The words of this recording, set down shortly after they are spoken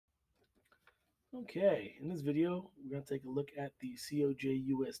Okay, in this video, we're going to take a look at the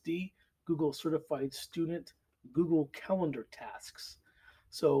COJUSD Google Certified Student Google Calendar tasks.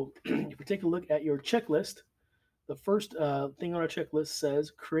 So if we take a look at your checklist, the first thing on our checklist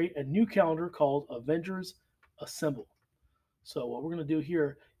says create a new calendar called Avengers Assemble. So what we're going to do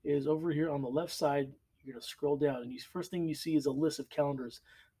here is over here on the left side, you're going to scroll down, and first thing you see is a list of calendars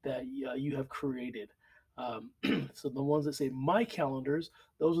that you have created. So the ones that say My Calendars,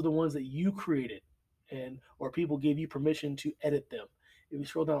 those are the ones that you created, or people gave you permission to edit them. If you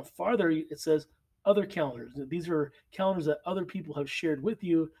scroll down farther, it says Other Calendars. These are calendars that other people have shared with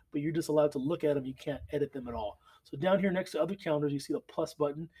you, but you're just allowed to look at them. You can't edit them at all. So down here next to Other Calendars, you see the plus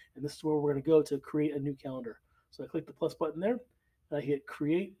button, and this is where we're going to go to create a new calendar. So I click the plus button there, and I hit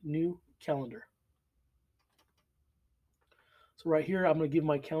Create New Calendar. So right here, I'm going to give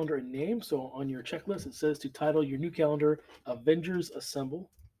my calendar a name. So on your checklist, it says to title your new calendar Avengers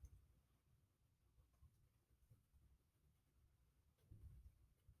Assemble.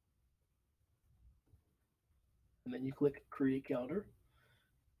 And then you click Create Calendar.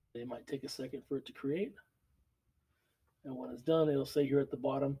 It might take a second for it to create. And when it's done, it'll say here at the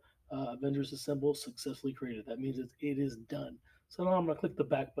bottom, Avengers Assemble successfully created. That means it is done. So now I'm going to click the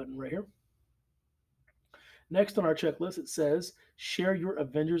back button right here. Next on our checklist, it says share your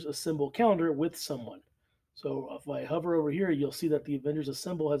Avengers Assemble calendar with someone. So if I hover over here, you'll see that the Avengers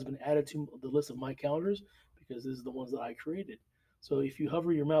Assemble has been added to the list of my calendars because this is the ones that I created. So if you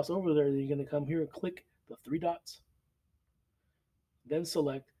hover your mouse over there, then you're going to come here and click the three dots, then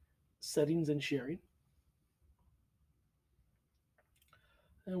select Settings and Sharing.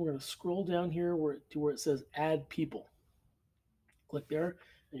 And we're going to scroll down here to where it says Add People. Click there,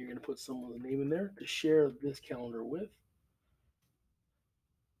 and you're going to put someone's name in there to share this calendar with,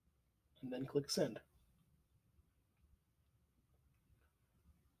 and then click Send.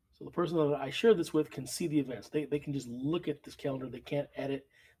 So the person that I share this with can see the events. They can just look at this calendar. They can't edit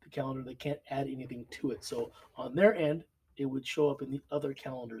the calendar. They can't add anything to it. So on their end, it would show up in the other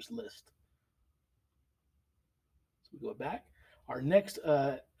calendars list. So we go back. Our next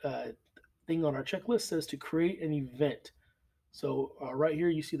thing on our checklist says to create an event. So right here,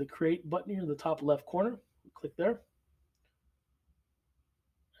 you see the create button here in the top left corner. Click there.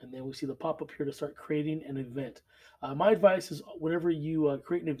 And then we see the pop-up here to start creating an event. My advice is whenever you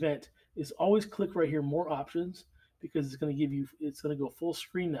create an event is always click right here, more options, because it's going to go full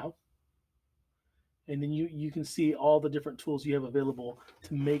screen now. And then you can see all the different tools you have available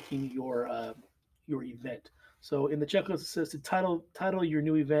to making your event. So in the checklist, it says to title your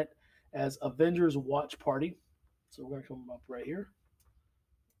new event as Avengers Watch Party. So we're going to come up right here.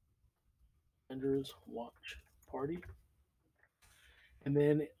 Avengers Watch Party. And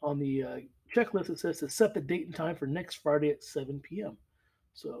then on the checklist, it says to set the date and time for next Friday at 7 p.m.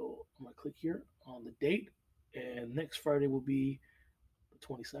 So I'm going to click here on the date, and next Friday will be the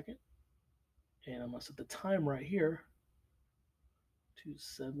 22nd. And I'm going to set the time right here to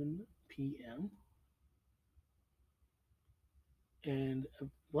 7 p.m. And the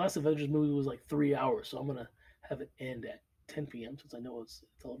last Avengers movie was like 3 hours, so I'm going to have it end at 10 p.m. since I know it's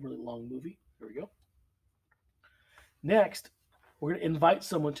a really long movie. There we go. Next, we're going to invite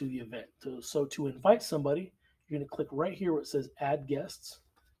someone to the event. So to invite somebody, you're going to click right here where it says Add Guests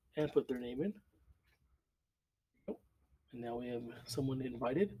and put their name in. And now we have someone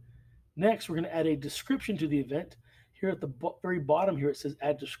invited. Next, we're going to add a description to the event. Here at the very bottom here, it says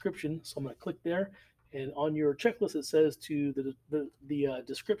Add Description. So I'm going to click there. And on your checklist, it says to the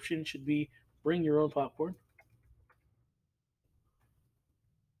description should be bring your own popcorn.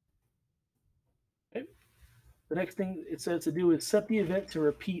 Okay. The next thing it says to do is set the event to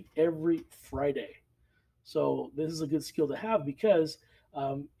repeat every Friday. So this is a good skill to have because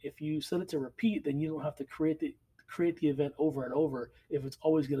if you set it to repeat, then you don't have to create the event over and over if it's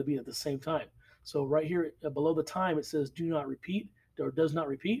always going to be at the same time. So right here below the time, it says do not repeat or does not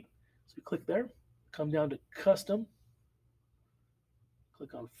repeat. So you click there, come down to custom,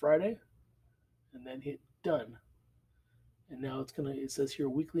 click on Friday, and then hit done. And now it says here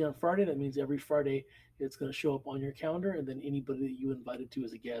weekly on Friday. That means every Friday it's going to show up on your calendar, and then anybody that you invited to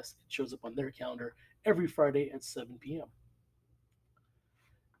as a guest, it shows up on their calendar every Friday at 7 p.m.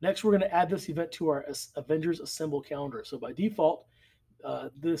 Next, we're going to add this event to our Avengers Assemble calendar. So by default,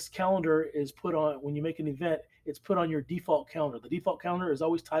 this calendar is put on, when you make an event, it's put on your default calendar. The default calendar is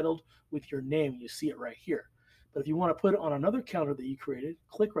always titled with your name. You see it right here. But if you want to put it on another calendar that you created,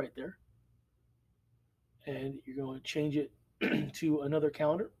 click right there. And you're going to change it to another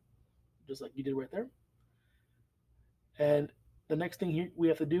calendar, just like you did right there. And the next thing here we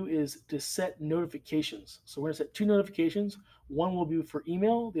have to do is to set notifications. So we're going to set 2 notifications. One will be for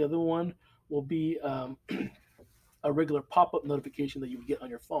email. The other one will be a regular pop-up notification that you would get on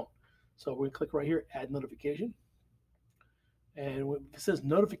your phone. So we're going to click right here, add notification. And when it says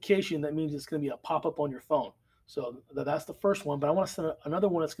notification, that means it's going to be a pop-up on your phone. So that's the first one, but I want to send another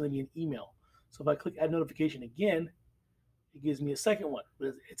one that's going to be an email. So if I click add notification again, it gives me a second one.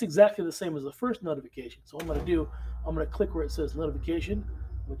 But it's exactly the same as the first notification. So what I'm going to do, I'm going to click where it says notification.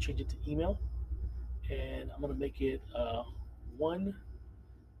 I'm going to change it to email. And I'm going to make it 1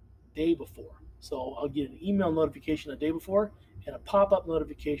 day before. So I'll get an email notification a day before and a pop-up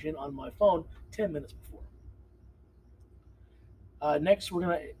notification on my phone 10 minutes before. Next, we're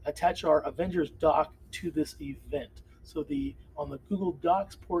going to attach our Avengers doc to this event. So on the Google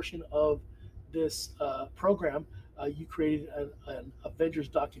Docs portion of this program, you created an Avengers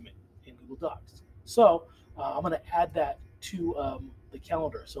document in Google Docs. So I'm going to add that to the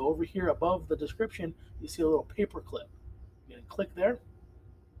calendar. So over here above the description, you see a little paper clip. You're going to click there.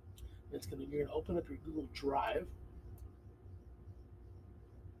 You're going to open up your Google Drive.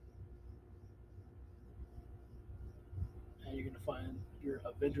 And you're going to find your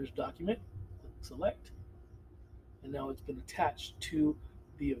Avengers document. Click select. And now it's been attached to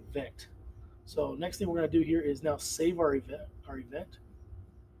the event. So next thing we're going to do here is now save our event.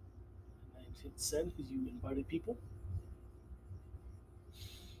 And hit send because you invited people.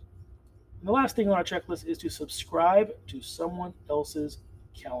 And the last thing on our checklist is to subscribe to someone else's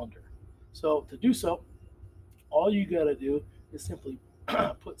calendar. So to do so, all you got to do is simply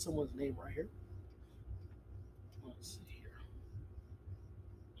put someone's name right here. Let's see here.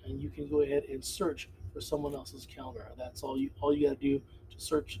 And you can go ahead and search for someone else's calendar. That's all you got to do to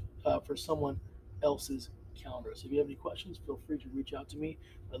search for someone else's calendar. So if you have any questions, feel free to reach out to me.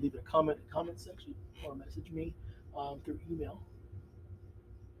 Leave a comment in the comment section or message me through email.